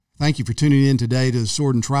Thank you for tuning in today to the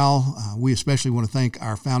Sword and Trowel. We especially want to thank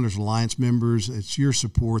our Founders Alliance members. It's your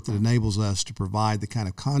support that enables us to provide the kind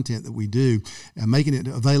of content that we do, making it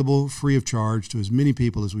available free of charge to as many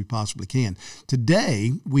people as we possibly can.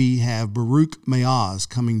 Today, we have Baruch Maoz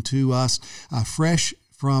coming to us fresh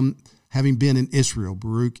from having been in Israel.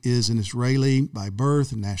 Baruch is an Israeli by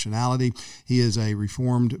birth and nationality. He is a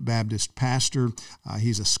Reformed Baptist pastor.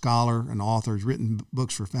 He's a scholar, an author. He's written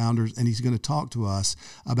books for founders, and he's going to talk to us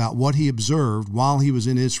about what he observed while he was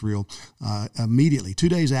in Israel immediately, 2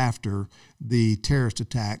 days after the terrorist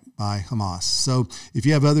attack by Hamas. So if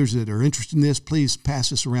you have others that are interested in this, please pass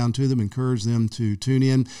this around to them, encourage them to tune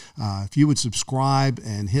in. If you would subscribe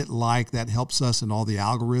and hit like, that helps us in all the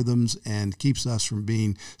algorithms and keeps us from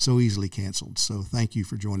being so easily canceled. So thank you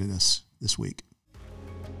for joining us this week.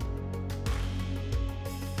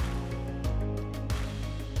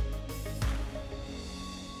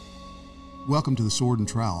 Welcome to the Sword and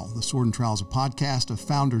Trowel. The Sword and Trowel is a podcast of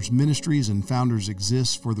Founders Ministries, and Founders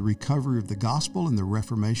exists for the recovery of the gospel and the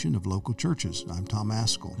reformation of local churches. I'm Tom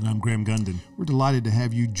Askell. And I'm Graham Gundon. We're delighted to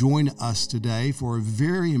have you join us today for a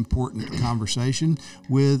very important conversation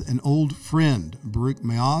with an old friend. Baruch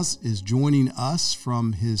Maoz is joining us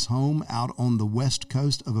from his home out on the west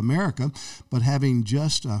coast of America, but having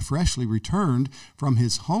just freshly returned from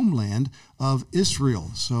his homeland of Israel.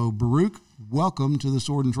 So, Baruch, welcome to the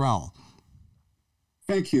Sword and Trowel.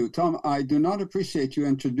 Thank you, Tom. I do not appreciate you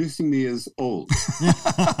introducing me as old.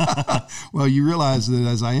 Well, you realize that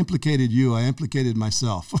as I implicated you, I implicated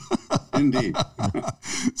myself. Indeed.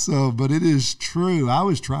 But it is true. I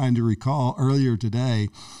was trying to recall earlier today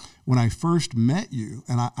when I first met you,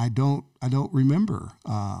 and I don't remember.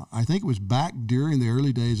 I think it was back during the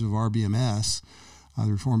early days of RBMS,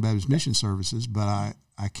 the Reformed Baptist Mission Services, but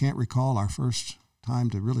I can't recall our first time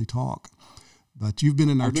to really talk. But you've been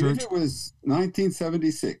in our church. It was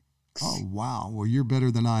 1976. Oh, wow. Well, you're better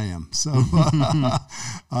than I am. So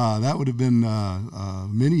that would have been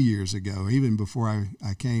many years ago, even before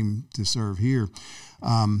I came to serve here.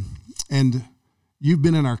 And you've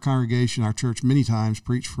been in our congregation, our church, many times,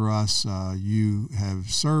 preached for us. You have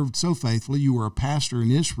served so faithfully. You were a pastor in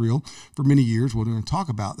Israel for many years. We're going to talk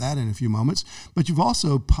about that in a few moments. But you've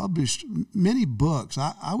also published many books.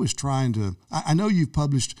 I know you've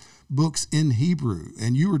published books in Hebrew,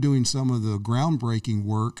 and you were doing some of the groundbreaking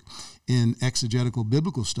work in exegetical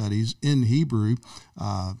biblical studies in Hebrew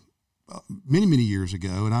many, many years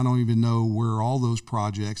ago, and I don't even know where all those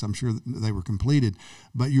projects, I'm sure they were completed,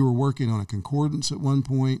 but you were working on a concordance at one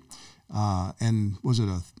point, and was it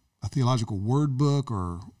a theological word book,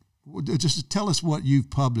 or just tell us what you've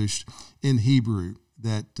published in Hebrew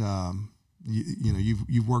that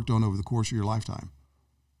you've worked on over the course of your lifetime.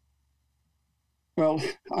 Well,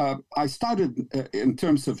 I started in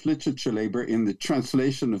terms of literature labor in the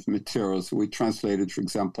translation of materials. We translated, for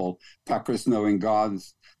example, Packer's Knowing God,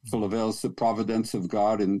 Philadel's The Providence of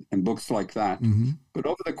God, and books like that. Mm-hmm. But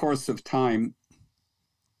over the course of time,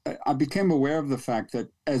 I became aware of the fact that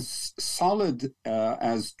as solid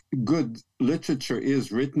as good literature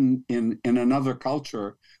is written in another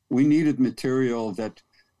culture, we needed material that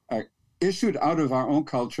issued out of our own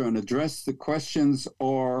culture and addressed the questions,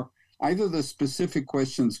 or either the specific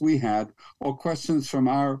questions we had or questions from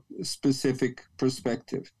our specific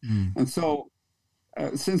perspective. Mm. And so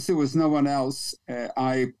since there was no one else,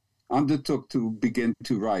 I undertook to begin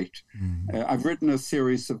to write. Mm. I've written a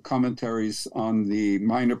series of commentaries on the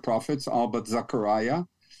minor prophets, all but Zechariah,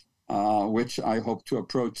 which I hope to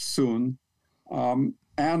approach soon,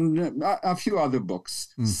 and a few other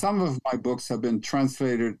books. Mm. Some of my books have been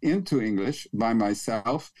translated into English by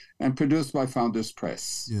myself and produced by Founders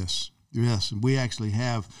Press. Yes. And we actually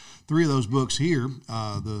have 3 of those books here.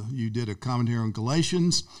 You did a commentary on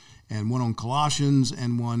Galatians, and one on Colossians,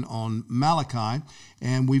 and one on Malachi.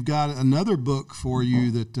 And we've got another book for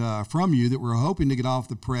you from you that we're hoping to get off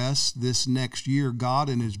the press this next year, God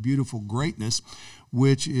and His Beautiful Greatness,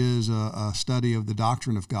 which is a study of the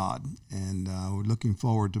doctrine of God. And we're looking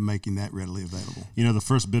forward to making that readily available. You know, the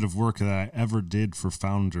first bit of work that I ever did for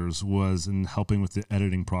Founders was in helping with the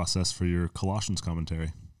editing process for your Colossians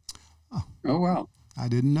commentary. Oh, wow. I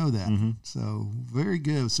didn't know that. Mm-hmm. So very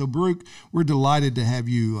good. So, Baruch, we're delighted to have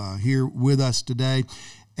you here with us today.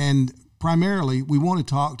 And primarily, we want to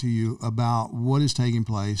talk to you about what is taking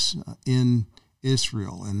place in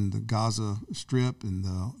Israel and the Gaza Strip and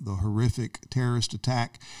the horrific terrorist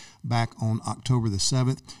attack back on October the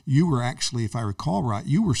 7th. You were actually, if I recall right,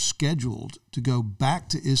 you were scheduled to go back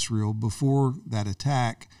to Israel before that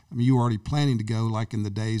attack. I mean, you were already planning to go like in the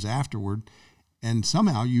days afterward. And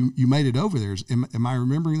somehow you made it over there. Am I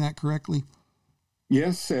remembering that correctly?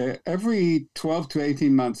 Yes, every 12 to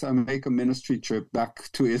 18 months, I make a ministry trip back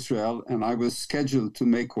to Israel, and I was scheduled to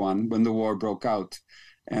make one when the war broke out,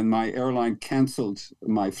 and my airline canceled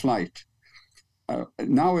my flight.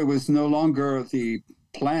 Now it was no longer the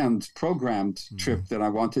planned, programmed trip that I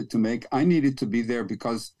wanted to make. I needed to be there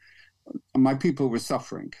because my people were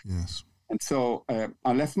suffering. Yes. And so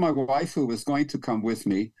I left my wife, who was going to come with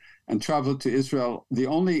me, and traveled to Israel. The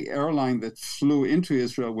only airline that flew into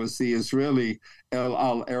Israel was the Israeli El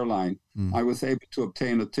Al airline. I was able to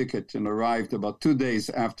obtain a ticket and arrived about 2 days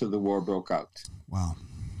after the war broke out. Wow.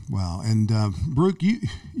 Wow. And Baruch,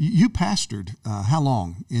 you pastored how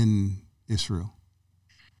long in Israel?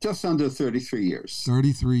 Just under 33 years.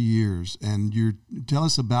 33 years. And tell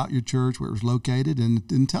us about your church, where it was located,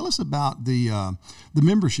 and tell us about the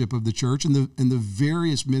membership of the church and the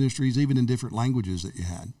various ministries, even in different languages that you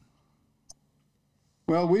had.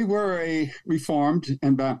 Well, we were a Reformed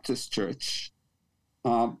and Baptist church.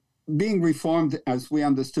 Being Reformed, as we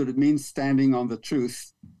understood it, means standing on the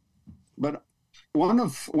truth. But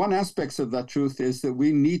one aspect of that truth is that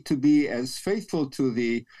we need to be as faithful to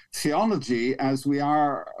the theology as we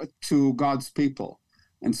are to God's people.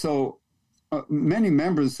 And so many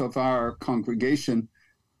members of our congregation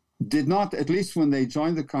did not, at least when they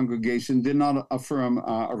joined the congregation, did not affirm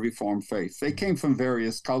a Reformed faith. They came from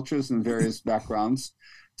various cultures and various backgrounds.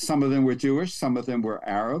 Some of them were Jewish, some of them were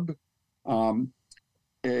Arab.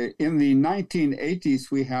 In the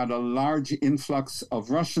 1980s, we had a large influx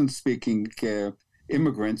of Russian-speaking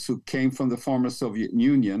immigrants who came from the former Soviet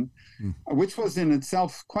Union, which was in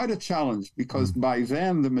itself quite a challenge because by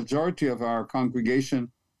then the majority of our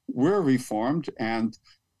congregation were Reformed, and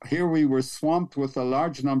here we were swamped with a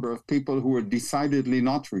large number of people who were decidedly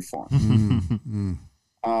not Reformed,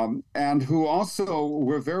 and who also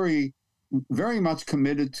were very, very much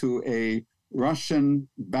committed to a Russian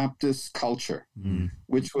Baptist culture,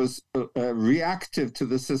 which was reactive to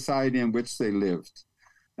the society in which they lived.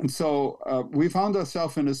 And so we found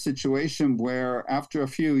ourselves in a situation where after a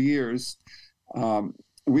few years,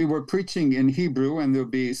 we were preaching in Hebrew, and there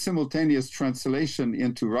would be simultaneous translation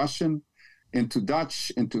into Russian, into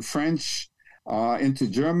Dutch, into French, into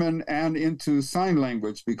German, and into sign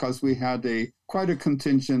language, because we had quite a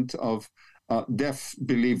contingent of deaf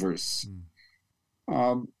believers.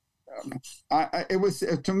 It was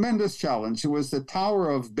a tremendous challenge. It was the Tower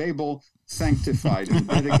of Babel sanctified and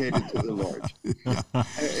dedicated to the Lord.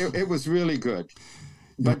 It was really good.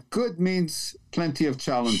 But good means plenty of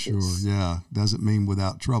challenges. Sure, yeah. Doesn't mean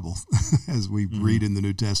without trouble, as we read in the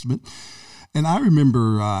New Testament. And I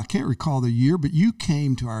remember, I can't recall the year, but you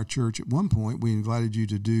came to our church at one point. We invited you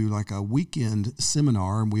to do like a weekend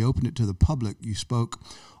seminar, and we opened it to the public. You spoke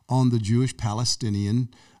on the Jewish-Palestinian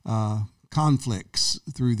conflicts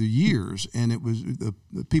through the years, and it was the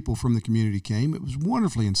people from the community came. It was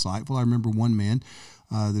wonderfully insightful. I remember one man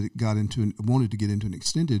that wanted to get into an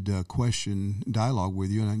extended question dialogue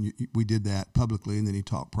with you, and we did that publicly, and then he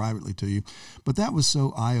talked privately to you. But that was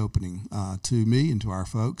so eye-opening to me and to our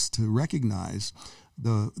folks to recognize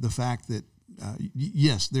the fact that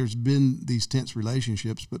yes, there's been these tense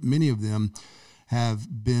relationships, but many of them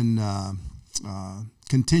have been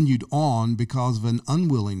continued on because of an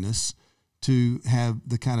unwillingness to have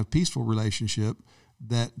the kind of peaceful relationship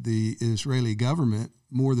that the Israeli government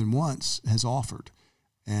more than once has offered.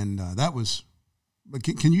 And that was,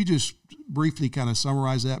 can you just briefly kind of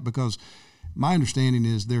summarize that? Because my understanding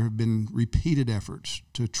is there have been repeated efforts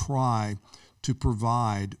to try to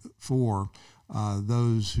provide for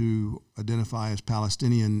those who identify as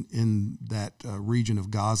Palestinian in that region of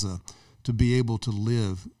Gaza to be able to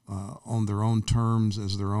live on their own terms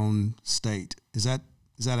as their own state. Is that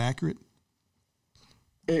accurate?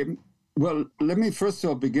 Well, let me first of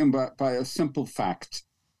all begin by a simple fact.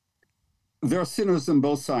 There are sinners on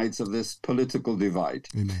both sides of this political divide.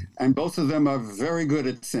 Amen. And both of them are very good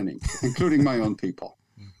at sinning, including my own people.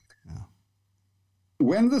 Yeah.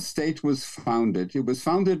 When the state was founded, it was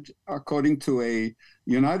founded according to a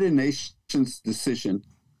United Nations decision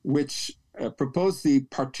which proposed the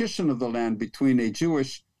partition of the land between a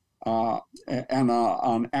Jewish and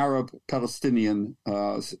an Arab Palestinian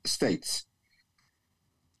states.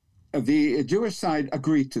 The Jewish side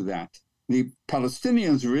agreed to that. The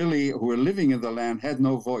Palestinians really, who were living in the land, had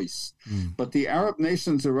no voice. But the Arab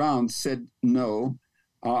nations around said no,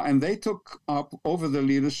 and they took up over the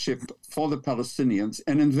leadership for the Palestinians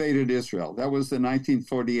and invaded Israel. That was the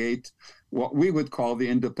 1948, what we would call the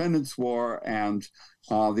Independence War, and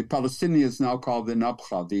the Palestinians now call the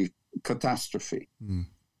Nabha, the catastrophe.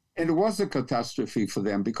 And it was a catastrophe for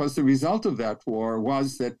them, because the result of that war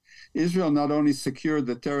was that Israel not only secured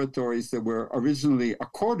the territories that were originally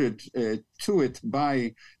accorded to it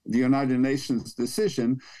by the United Nations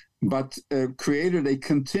decision, but created a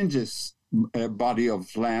contiguous body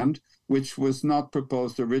of land, which was not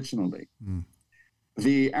proposed originally. Mm.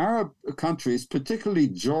 The Arab countries, particularly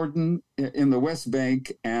Jordan in the West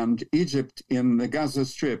Bank and Egypt in the Gaza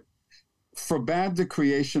Strip, forbade the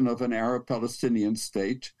creation of an Arab-Palestinian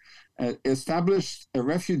state, established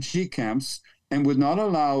refugee camps, and would not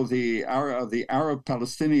allow the Arab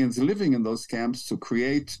Palestinians living in those camps to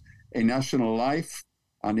create a national life,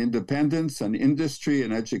 an independence, an industry,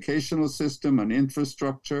 an educational system, an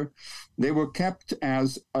infrastructure. They were kept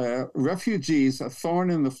as refugees, a thorn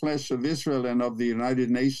in the flesh of Israel and of the United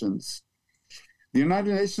Nations. The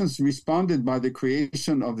United Nations responded by the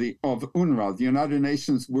creation of UNRWA, the United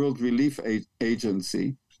Nations World Relief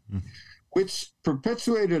Agency, which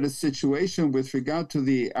perpetuated a situation with regard to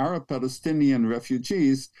the Arab-Palestinian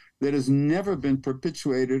refugees that has never been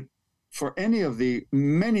perpetuated for any of the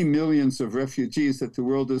many millions of refugees that the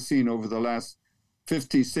world has seen over the last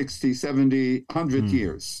 50, 60, 70, 100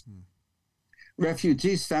 years.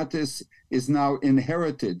 Refugee status is now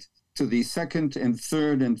inherited to the second and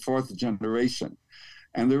third and fourth generation.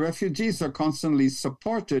 And the refugees are constantly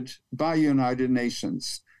supported by United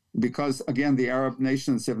Nations because, again, the Arab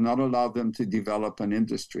nations have not allowed them to develop an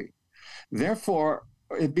industry. Therefore,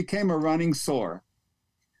 it became a running sore.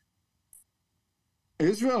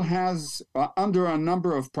 Israel has, under a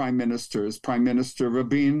number of prime ministers, Prime Minister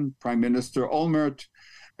Rabin, Prime Minister Olmert,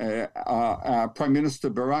 Prime Minister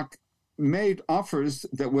Baruch, made offers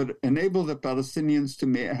that would enable the Palestinians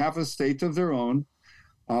to have a state of their own,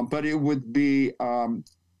 but it would be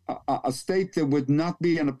a state that would not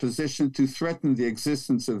be in a position to threaten the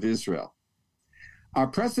existence of Israel. Our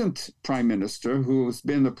present prime minister, who has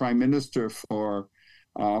been the prime minister for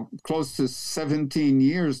close to 17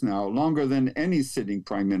 years now, longer than any sitting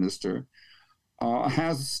prime minister,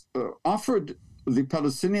 has offered the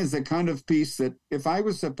Palestinians a kind of peace that if I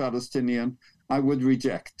was a Palestinian, I would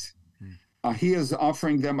reject. He is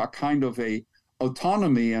offering them a kind of a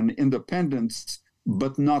autonomy and independence,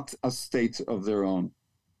 but not a state of their own.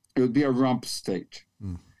 It would be a rump state.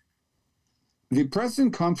 The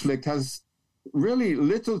present conflict has really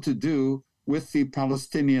little to do with the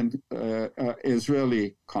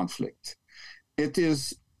Palestinian-Israeli conflict. It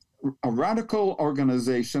is a radical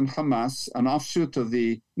organization, Hamas, an offshoot of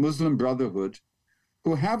the Muslim Brotherhood,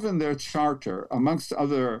 who have in their charter, amongst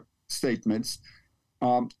other statements,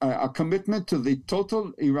 a commitment to the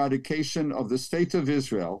total eradication of the state of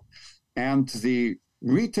Israel and the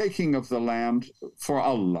retaking of the land for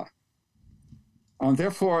Allah. And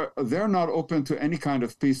therefore, they're not open to any kind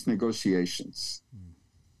of peace negotiations.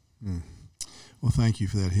 Well, thank you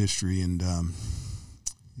for that history. And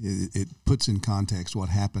it puts in context what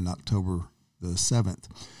happened October the 7th,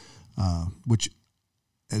 which,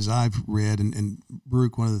 as I've read, and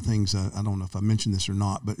Baruch, one of the things, I don't know if I mentioned this or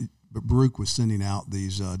not, but Baruch was sending out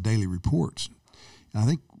these daily reports. And I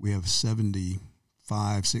think we have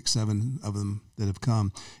 75, 6, 7 of them that have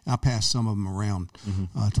come. I passed some of them around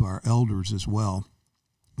to our elders as well,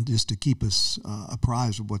 just to keep us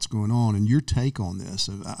apprised of what's going on. And your take on this,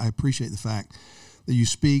 I appreciate the fact that you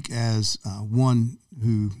speak as one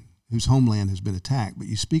whose homeland has been attacked, but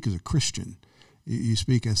you speak as a Christian. You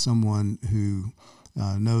speak as someone who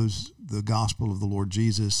knows the gospel of the Lord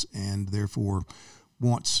Jesus and therefore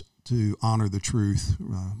wants to honor the truth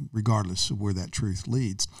regardless of where that truth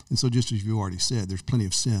leads. And so just as you already said, there's plenty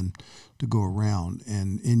of sin to go around.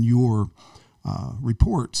 And in your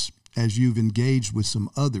reports, as you've engaged with some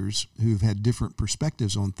others who've had different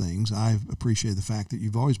perspectives on things, I've appreciated the fact that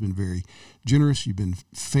you've always been very generous. You've been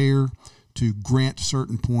fair to grant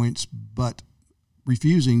certain points, but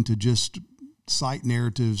refusing to just cite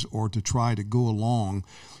narratives or to try to go along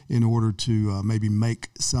in order to maybe make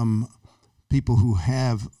some people who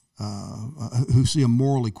have who see a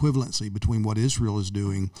moral equivalency between what Israel is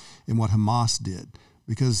doing and what Hamas did.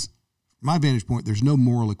 Because from my vantage point, there's no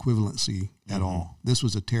moral equivalency at all. This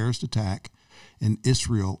was a terrorist attack, and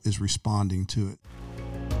Israel is responding to it.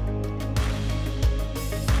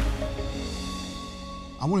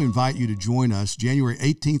 I want to invite you to join us January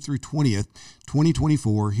 18th through 20th,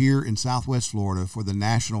 2024, here in Southwest Florida for the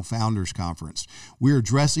National Founders Conference. We're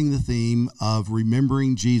addressing the theme of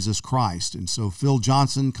remembering Jesus Christ. And so Phil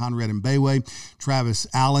Johnson, Conrad Mbewe, Travis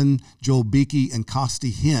Allen, Joel Beakey, and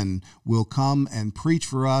Costi Hinn will come and preach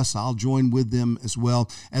for us. I'll join with them as well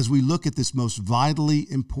as we look at this most vitally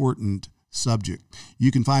important subject.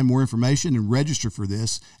 You can find more information and register for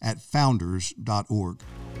this at founders.org.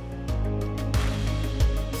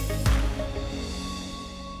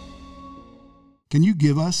 Can you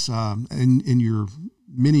give us, in your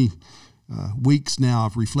many weeks now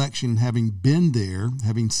of reflection, having been there,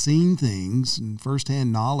 having seen things and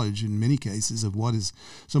firsthand knowledge in many cases of what is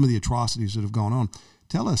some of the atrocities that have gone on,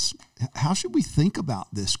 tell us, how should we think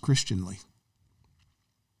about this Christianly?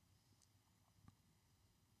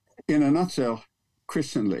 In a nutshell,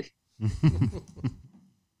 Christianly.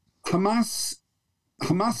 Hamas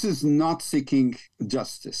is not seeking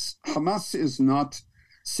justice. Hamas is not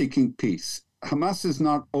seeking peace. Hamas is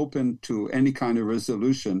not open to any kind of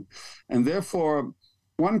resolution, and therefore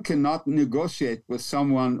one cannot negotiate with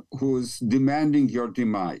someone who is demanding your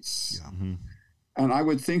demise. Yeah. Mm-hmm. And I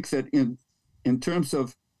would think that in terms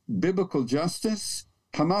of biblical justice,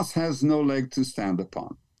 Hamas has no leg to stand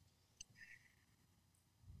upon.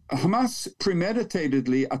 Hamas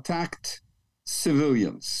premeditatedly attacked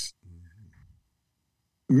civilians,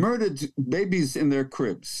 murdered babies in their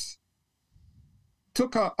cribs,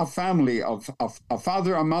 took a family of a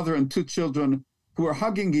father, a mother, and two children who were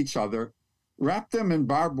hugging each other, wrapped them in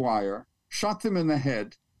barbed wire, shot them in the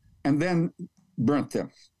head, and then burnt them.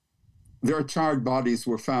 Their charred bodies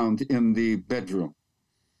were found in the bedroom.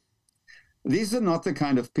 These are not the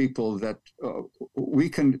kind of people that we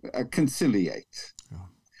can conciliate. Yeah.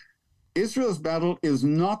 Israel's battle is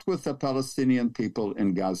not with the Palestinian people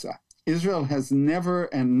in Gaza. Israel has never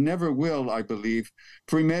and never will, I believe,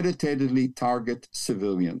 premeditatedly target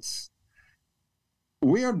civilians.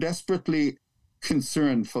 We are desperately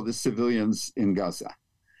concerned for the civilians in Gaza,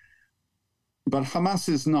 but Hamas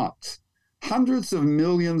is not. Hundreds of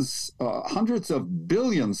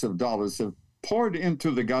billions of dollars have poured into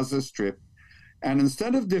the Gaza Strip, and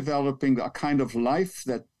instead of developing a kind of life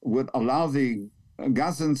that would allow the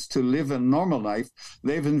Gazans to live a normal life,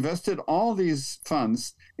 they've invested all these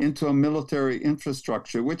funds into a military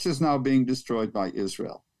infrastructure, which is now being destroyed by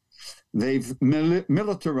Israel. They've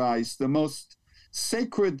militarized the most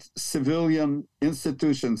sacred civilian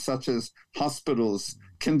institutions, such as hospitals,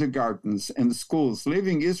 kindergartens, and schools,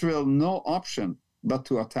 leaving Israel no option but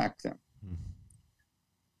to attack them.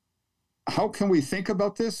 How can we think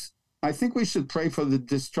about this? I think we should pray for the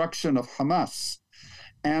destruction of Hamas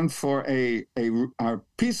and for a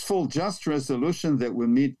peaceful, just resolution that will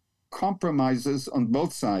meet compromises on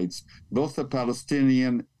both sides, both the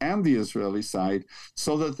Palestinian and the Israeli side,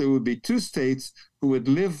 so that there would be two states who would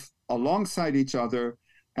live alongside each other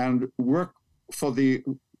and work for the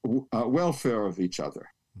welfare of each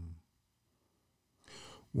other.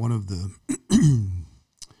 One of the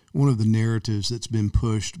narratives that's been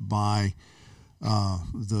pushed by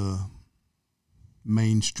the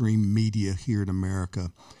mainstream media here in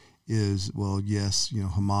America is, well, yes,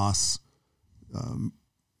 Hamas,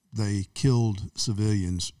 they killed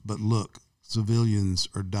civilians, but look, civilians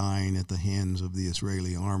are dying at the hands of the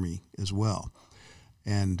Israeli army as well.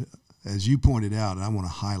 And as you pointed out, and I want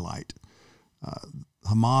to highlight,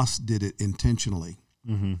 Hamas did it intentionally,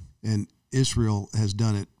 Mm-hmm. and Israel has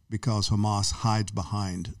done it because Hamas hides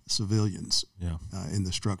behind civilians in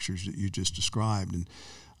the structures that you just described. And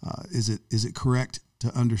is it correct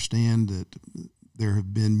to understand that there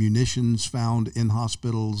have been munitions found in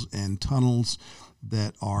hospitals and tunnels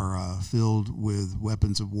that are filled with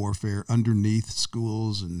weapons of warfare underneath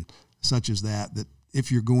schools and such as that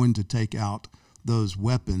if you're going to take out those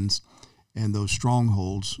weapons and those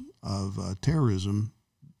strongholds of terrorism,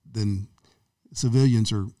 then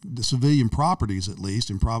the civilian properties at least,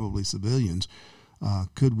 and probably civilians,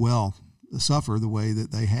 could well suffer the way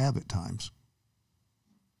that they have at times.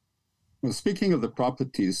 Well, speaking of the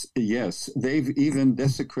properties, yes, they've even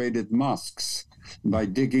desecrated mosques by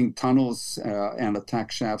digging tunnels and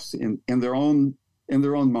attack shafts in their own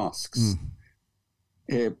mosques.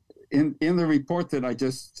 In the report that I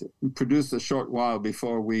just produced a short while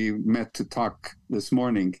before we met to talk this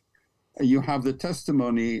morning, you have the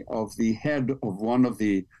testimony of the head of one of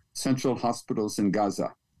the central hospitals in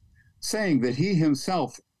Gaza, saying that he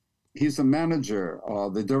himself, he's a manager,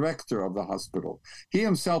 the director of the hospital. He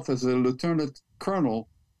himself is a lieutenant colonel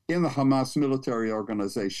in the Hamas military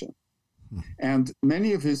organization. And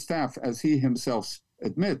many of his staff, as he himself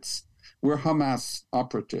admits, were Hamas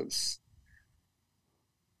operatives.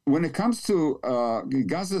 When it comes to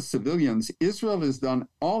Gaza civilians, Israel has done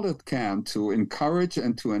all it can to encourage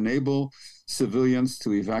and to enable civilians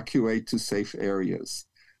to evacuate to safe areas.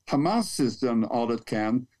 Hamas has done all it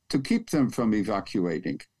can to keep them from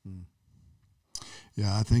evacuating.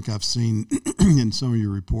 Yeah, I think I've seen in some of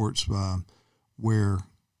your reports where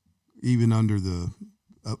even under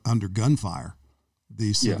gunfire,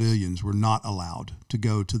 these civilians were not allowed to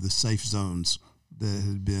go to the safe zones that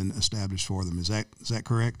had been established for them. Is that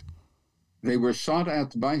correct? they were shot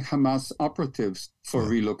at by Hamas operatives for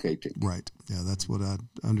relocating. Right. Yeah, that's what I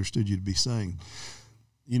understood you to be saying.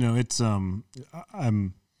 It's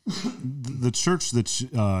I'm the church that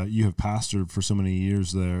you have pastored for so many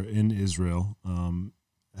years there in Israel,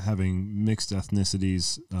 having mixed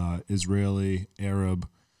ethnicities, Israeli, Arab.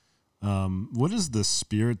 What is the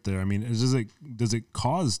spirit there? I mean, does it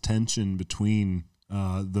cause tension between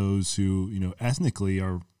those who ethnically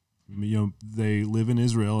are, they live in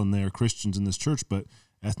Israel and they are Christians in this church, but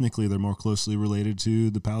ethnically they're more closely related to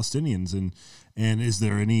the Palestinians, and is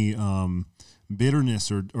there any bitterness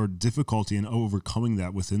or difficulty in overcoming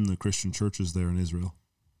that within the Christian churches there in Israel?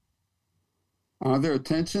 Are there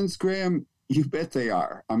tensions, Graham? You bet they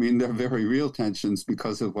are. I mean, they're very real tensions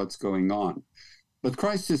because of what's going on. But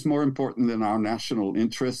Christ is more important than our national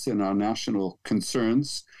interests and our national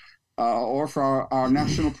concerns, or for our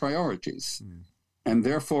national priorities. And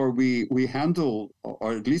therefore, we handle,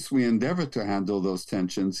 or at least we endeavor to handle those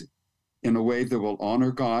tensions in a way that will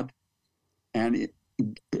honor God and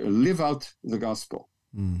live out the gospel.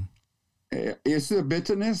 Is there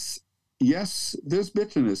bitterness? Yes, there's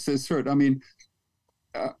bitterness. There's hurt. I mean,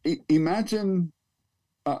 imagine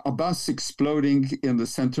a bus exploding in the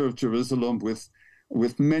center of Jerusalem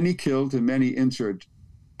with many killed and many injured.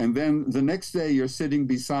 And then the next day you're sitting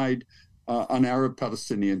beside an Arab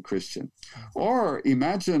Palestinian Christian. Or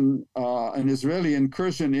imagine an Israeli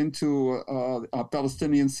incursion into a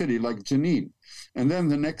Palestinian city like Jenin. And then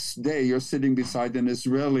the next day you're sitting beside an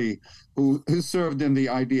Israeli who served in the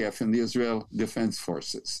IDF, in the Israel Defense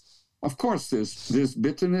Forces. Of course, there's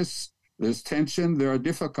bitterness, there's tension, there are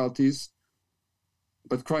difficulties,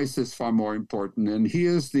 but Christ is far more important. And he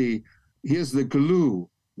is the glue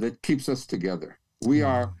that keeps us together. We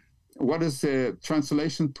are, what does the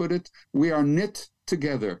translation put it? We are knit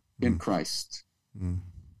together in Christ.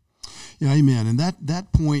 Yeah, amen. And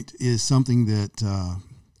that point is something that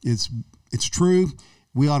it's true.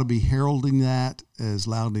 We ought to be heralding that as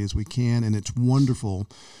loudly as we can, and it's wonderful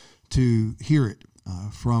to hear it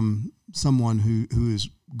from someone who is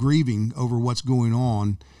grieving over what's going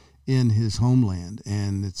on in his homeland.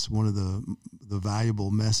 And it's one of the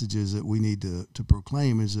valuable messages that we need to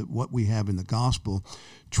proclaim, is that what we have in the gospel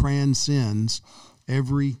transcends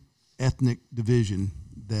every ethnic division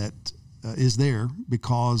that is there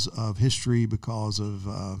because of history, because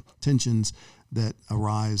of tensions that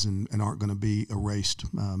arise and aren't going to be erased,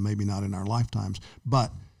 maybe not in our lifetimes.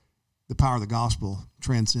 But the power of the gospel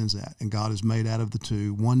transcends that, and God has made out of the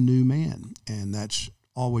two one new man, and that's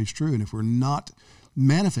always true. And if we're not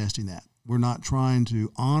manifesting that, we're not trying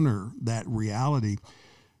to honor that reality,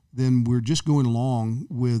 then we're just going along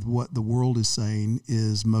with what the world is saying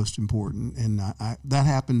is most important. And that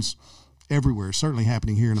happens everywhere. It's certainly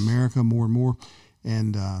happening here in America more and more.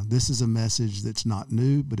 And this is a message that's not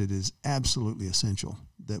new, but it is absolutely essential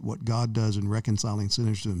that what God does in reconciling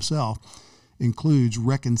sinners to himself includes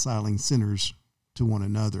reconciling sinners to one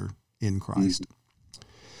another in Christ.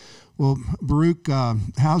 Well, Baruch,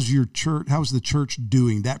 how's your church? How's the church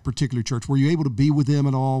doing, that particular church? Were you able to be with them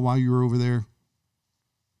at all while you were over there?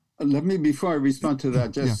 Let me, before I respond to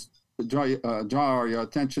that, just draw your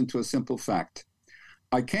attention to a simple fact.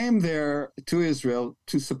 I came there to Israel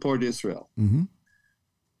to support Israel.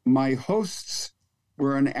 My hosts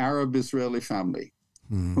were an Arab Israeli family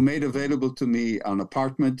who made available to me an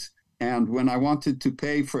apartment. And when I wanted to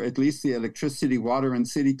pay for at least the electricity, water, and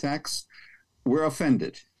city tax, were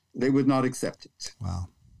offended. They would not accept it. Wow.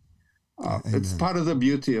 It's part of the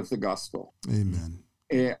beauty of the gospel. Amen.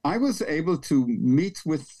 I was able to meet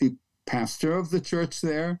with the pastor of the church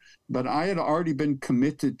there, but I had already been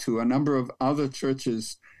committed to a number of other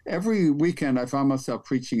churches. Every weekend I found myself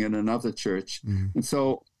preaching in another church. And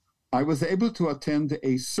so I was able to attend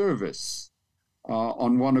a service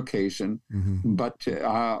on one occasion, but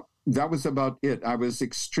that was about it. I was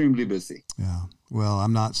extremely busy. Yeah. Well,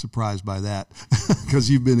 I'm not surprised by that because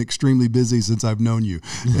you've been extremely busy since I've known you,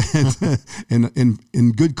 and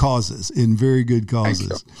in good causes, in very good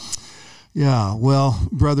causes. Yeah. Well,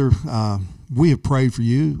 brother, we have prayed for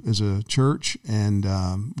you as a church, and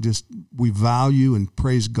we value and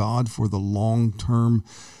praise God for the long-term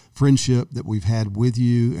friendship that we've had with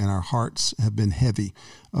you, and our hearts have been heavy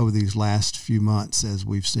over these last few months as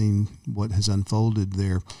we've seen what has unfolded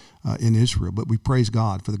there in Israel. But we praise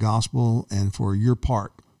God for the gospel and for your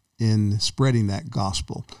part in spreading that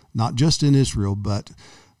gospel, not just in Israel, but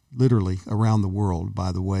literally around the world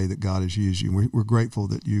by the way that God has used you. We're grateful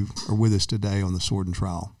that you are with us today on the Sword and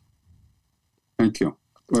Trowel. Thank you.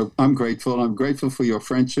 Well, I'm grateful. I'm grateful for your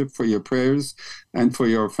friendship, for your prayers, and for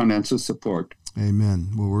your financial support.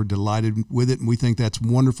 Amen. Well, we're delighted with it, and we think that's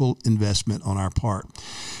wonderful investment on our part.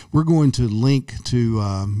 we're going to link to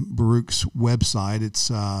Baruch's website. It's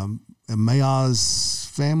a Maoz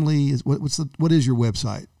family. What is your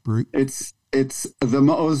website, Baruch? It's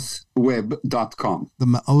themaozweb.com.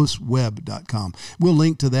 Themaozweb.com. We'll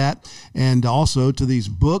link to that and also to these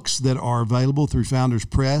books that are available through Founders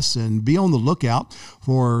Press. And be on the lookout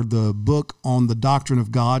for the book on the doctrine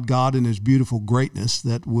of God, God and His beautiful greatness,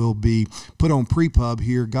 that will be put on pre-pub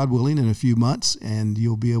here, God willing, in a few months. And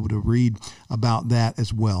you'll be able to read about that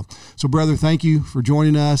as well. So, brother, thank you for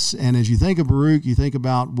joining us. And as you think of Baruch, you think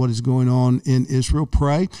about what is going on in Israel.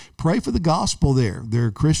 Pray for the gospel there. There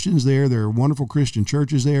are Christians there. There are wonderful Christian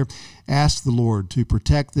churches there. Ask the Lord to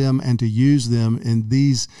protect them and to use them in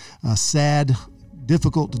these sad,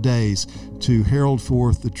 difficult days to herald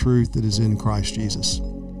forth the truth that is in Christ Jesus.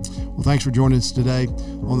 Well, thanks for joining us today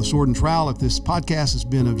on The Sword and Trowel. If this podcast has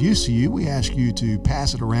been of use to you, we ask you to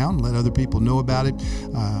pass it around, let other people know about it.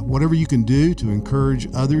 Whatever you can do to encourage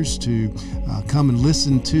others to come and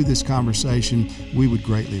listen to this conversation, we would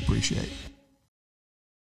greatly appreciate.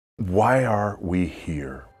 Why are we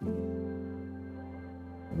here?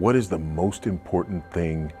 What is the most important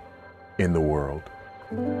thing in the world?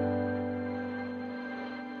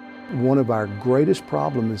 One of our greatest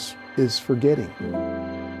problems is forgetting.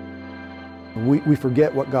 We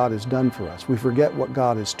forget what God has done for us. We forget what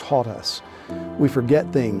God has taught us. We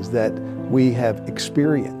forget things that we have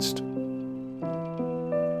experienced.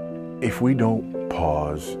 If we don't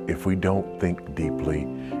pause, if we don't think deeply,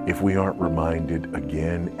 if we aren't reminded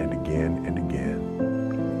again and again and again,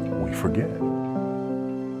 we forget.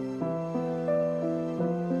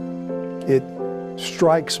 It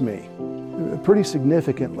strikes me pretty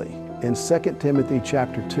significantly in 2 Timothy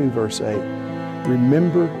chapter 2, verse 8,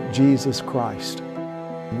 remember Jesus Christ.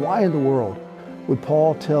 Why in the world would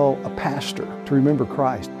Paul tell a pastor to remember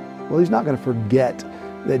Christ? Well, he's not going to forget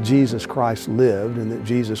that Jesus Christ lived and that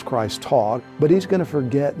Jesus Christ taught, but he's going to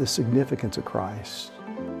forget the significance of Christ.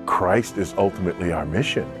 Christ is ultimately our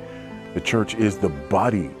mission. The church is the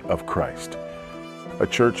body of Christ. A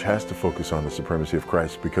church has to focus on the supremacy of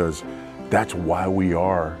Christ because that's why we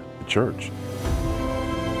are the church.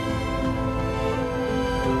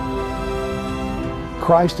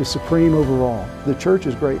 Christ is supreme over all. The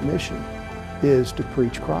church's great mission is to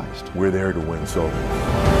preach Christ. We're there to win souls.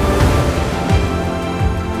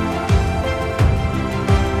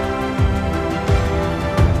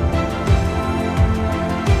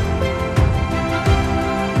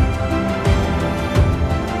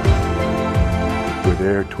 We're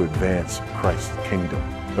there to advance Christ's kingdom.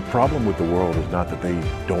 The problem with the world is not that they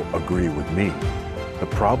don't agree with me. The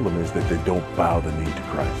problem is that they don't bow the knee to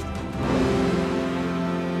Christ.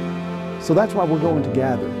 So that's why we're going to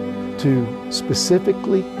gather, to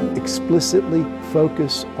specifically, explicitly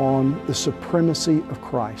focus on the supremacy of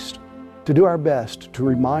Christ, to do our best to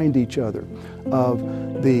remind each other of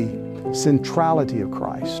the centrality of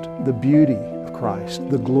Christ, the beauty of Christ,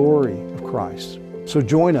 the glory of Christ. So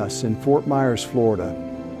join us in Fort Myers, Florida,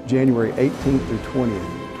 January 18th through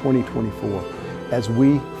 20th, 2024, as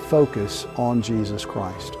we focus on Jesus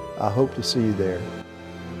Christ. I hope to see you there.